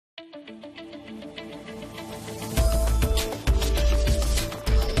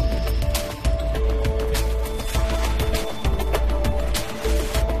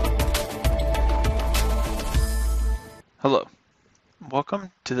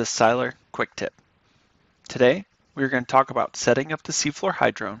Welcome to the Seiler Quick Tip. Today, we are going to talk about setting up the Seafloor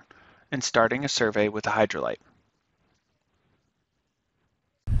Hydrone and starting a survey with a HydroLite.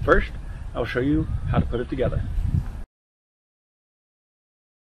 First, I'll show you how to put it together.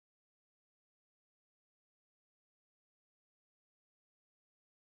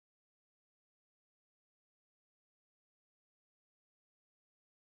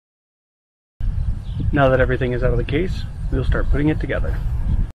 Now that everything is out of the case, we'll start putting it together.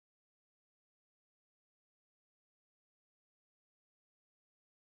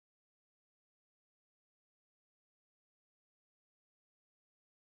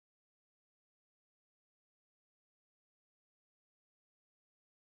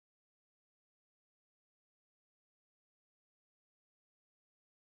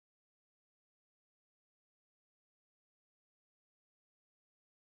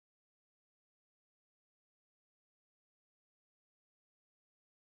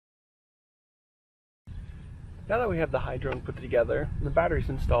 Now that we have the Hydrone put together and the batteries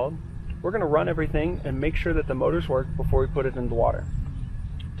installed, we're going to run everything and make sure that the motors work before we put it in the water.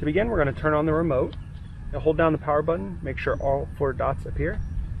 To begin, we're going to turn on the remote and hold down the power button, make sure all 4 dots appear,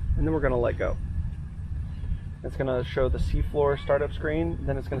 and then we're going to let go. It's going to show the Seafloor startup screen,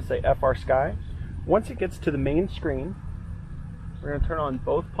 then it's going to say FR Sky. Once it gets to the main screen, we're going to turn on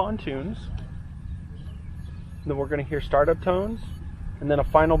both pontoons, and then we're going to hear startup tones, and then a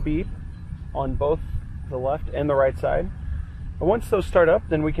final beep on both the left and the right side. And once those start up,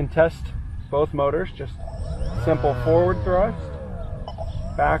 then we can test both motors. Just simple forward thrust,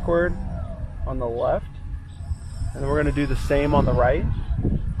 backward on the left, and then we're going to do the same on the right.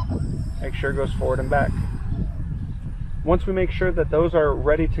 Make sure it goes forward and back. Once we make sure that those are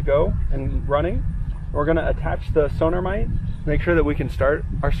ready to go and running, we're going to attach the SonarMite, make sure that we can start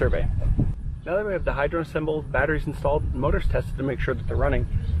our survey. Now that we have the Hydrone assembled, batteries installed, and motors tested to make sure that they're running,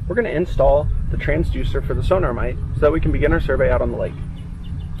 we're going to install the transducer for the SonarMite so that we can begin our survey out on the lake.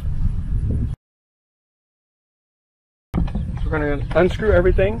 So we're going to unscrew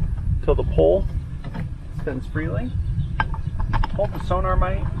everything until the pole spins freely. Hold the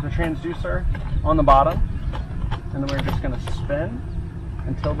SonarMite, the transducer, on the bottom, and then we're just going to spin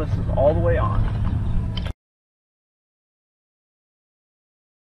until this is all the way on.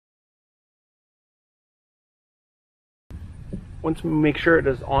 Once we make sure it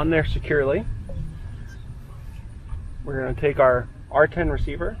is on there securely, we're going to take our R10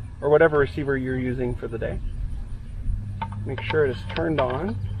 receiver, or whatever receiver you're using for the day. Make sure it is turned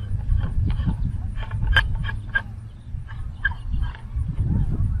on.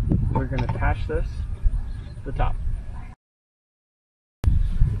 We're going to attach this to the top.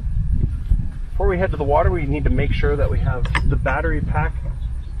 Before we head to the water, we need to make sure that we have the battery pack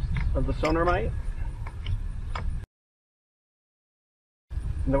of the SonarMite.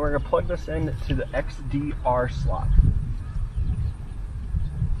 And then we're going to plug this in to the XDR slot.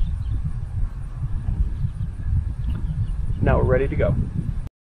 Now we're ready to go.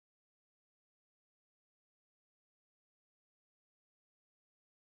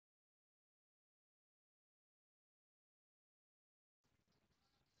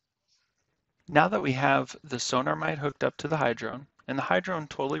 Now that we have the SonarMite hooked up to the Hydrone and the Hydrone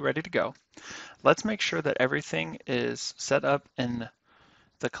totally ready to go, let's make sure that everything is set up in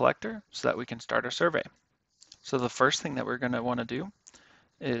the collector so that we can start our survey. So the first thing that we're going to want to do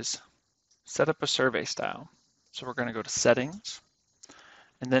is set up a survey style. So we're going to go to Settings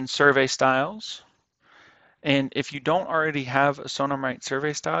and then Survey Styles. And if you don't already have a SonarMite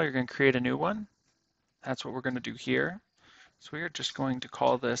survey style, you're going to create a new one. That's what we're going to do here. So we are just going to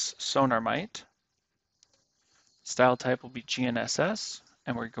call this SonarMite. Style type will be GNSS,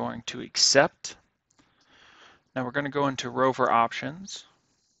 and we're going to accept. Now we're going to go into rover options.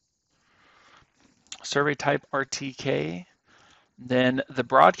 Survey type RTK, then the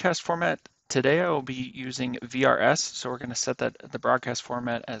broadcast format. Today I will be using VRS, so we're going to set that the broadcast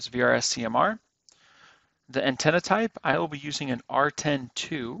format as VRS CMR. The antenna type, I will be using an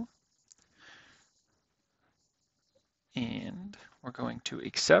R10-2, and we're going to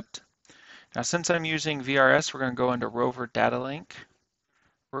accept. Now since I'm using VRS, we're going to go into rover data link.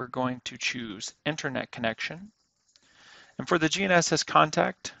 We're going to choose internet connection, and for the GNSS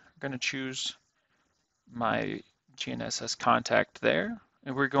contact, I'm going to choose my GNSS contact there,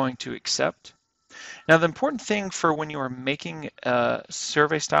 and we're going to accept. Now the important thing for when you are making a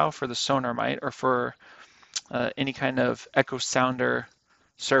survey style for the SonarMite or for any kind of echo sounder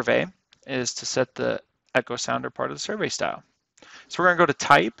survey is to set the echo sounder part of the survey style. So we're going to go to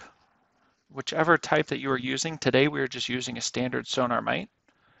type, whichever type that you are using. Today we are just using a standard SonarMite.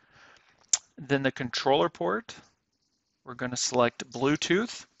 Then the controller port, we're going to select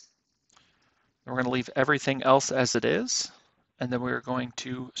Bluetooth. We're going to leave everything else as it is, and then we're going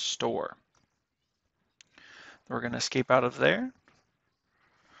to store. We're going to escape out of there.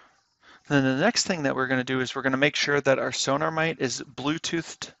 Then the next thing that we're going to do is we're going to make sure that our Sonarmite is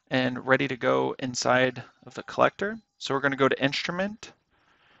Bluetoothed and ready to go inside of the collector. So we're going to go to Instrument,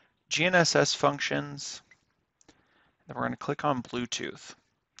 GNSS Functions, then we're going to click on Bluetooth.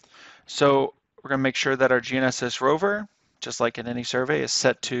 So we're going to make sure that our GNSS rover, just like in any survey, is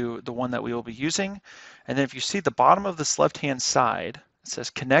set to the one that we will be using. And then if you see the bottom of this left-hand side, it says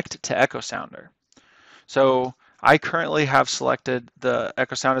Connect to Echo Sounder. So I currently have selected the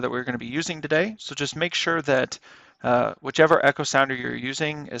echo sounder that we're going to be using today. So just make sure that whichever echo sounder you're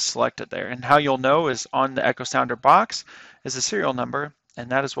using is selected there. And how you'll know is on the echo sounder box is the serial number, and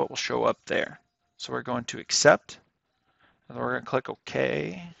that is what will show up there. So we're going to accept, and we're going to click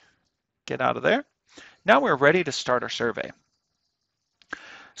OK, get out of there. Now we're ready to start our survey.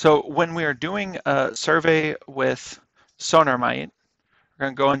 So when we are doing a survey with Sonarmite, we're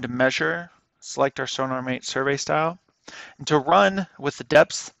going to go into Measure, select our Sonarmite survey style. And to run with the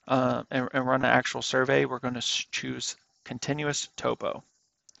depth and run an actual survey, we're going to choose Continuous Topo.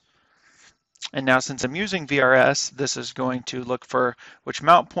 And now since I'm using VRS, this is going to look for which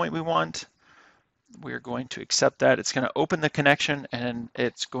mount point we want. We're going to accept that. It's going to open the connection and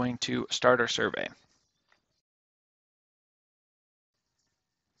it's going to start our survey.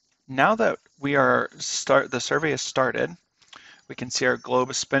 Now that the survey is started, we can see our globe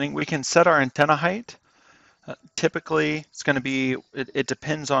is spinning. We can set our antenna height. Typically, it's going to be, it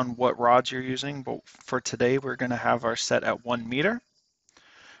depends on what rods you're using, but for today, we're going to have our set at 1 meter.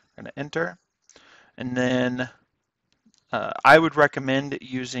 I'm going to enter. And then I would recommend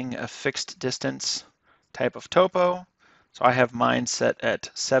using a fixed distance type of topo. So I have mine set at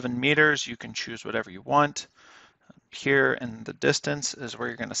 7 meters. You can choose whatever you want. Here in the distance is where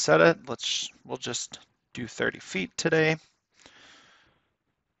you're going to set it. We'll just do 30 feet today.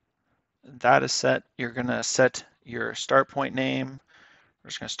 That is set. You're going to set your start point name. We're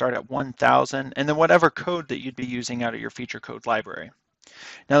just going to start at 1000, and then whatever code that you'd be using out of your feature code library.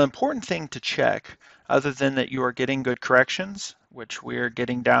 Now, the important thing to check, other than that you are getting good corrections, which we're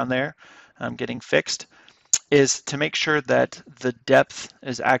getting down there, getting fixed, is to make sure that the depth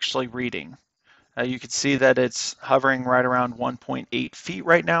is actually reading. You can see that it's hovering right around 1.8 feet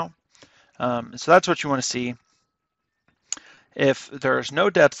right now. So that's what you want to see. If there's no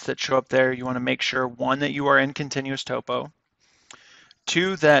depths that show up there, you want to make sure, one, that you are in continuous topo,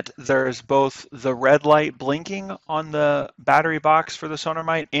 two, that there's both the red light blinking on the battery box for the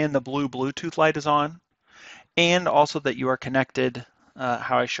Sonarmite and the blue Bluetooth light is on, and also that you are connected,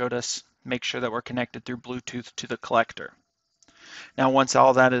 how I showed us, make sure that we're connected through Bluetooth to the collector. Now, once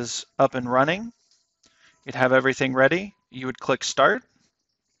all that is up and running, you'd have everything ready, you would click Start,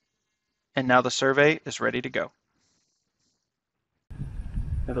 and now the survey is ready to go.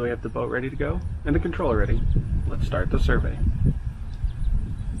 Now that we have the boat ready to go and the controller ready, let's start the survey.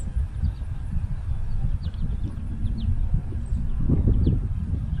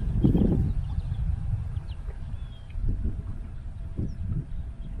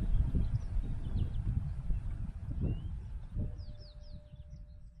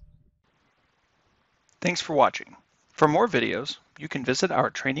 Thanks for watching. For more videos, you can visit our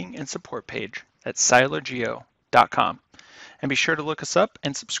training and support page at seilergeo.com. And be sure to look us up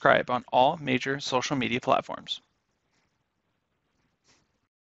and subscribe on all major social media platforms.